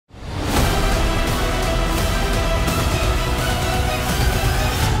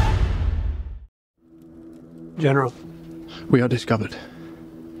General. We are discovered.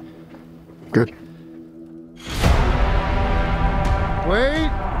 Good. Wait!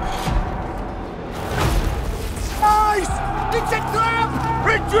 Nice! It's a trap!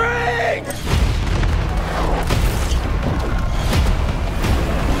 Retreat!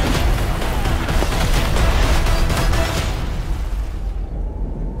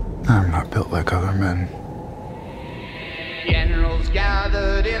 I'm not built like other men. Generals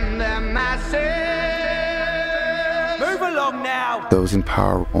gathered in their masses. Move along now! Those in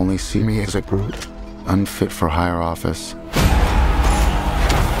power only see me as a brute, unfit for higher office.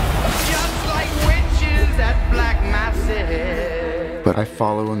 Just like witches at black masses. But I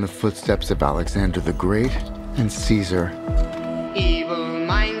follow in the footsteps of Alexander the Great and Caesar. Evil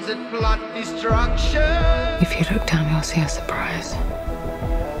minds that plot destruction. If you look down, you'll see a surprise.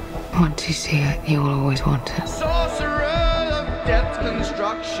 Once you see it, you will always want it. Sorcerer of death's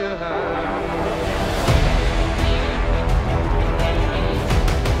construction.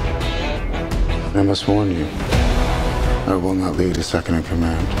 I must warn you, I will not lead a second in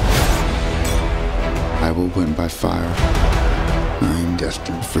command. I will win by fire. I am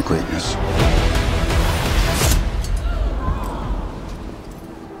destined for greatness.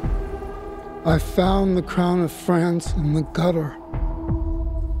 I found the crown of France in the gutter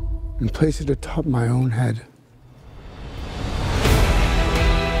and placed it atop my own head.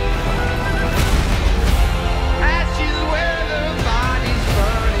 Ashes where the body's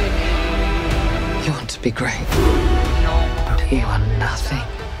burning. You want to be great, but you are nothing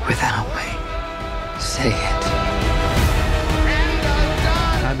without me. Say it.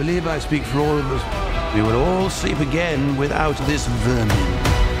 I believe I speak for all of us. We will all sleep again without this vermin.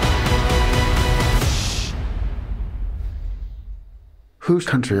 Whose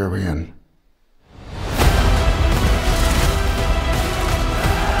country are we in?